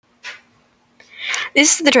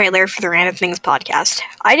This is the trailer for the Random Things podcast.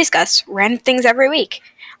 I discuss random things every week.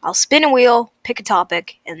 I'll spin a wheel, pick a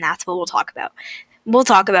topic, and that's what we'll talk about. We'll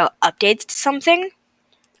talk about updates to something.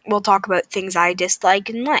 We'll talk about things I dislike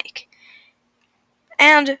and like.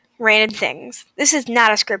 And random things. This is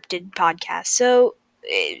not a scripted podcast, so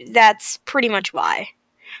that's pretty much why.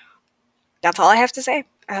 That's all I have to say.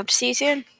 I hope to see you soon.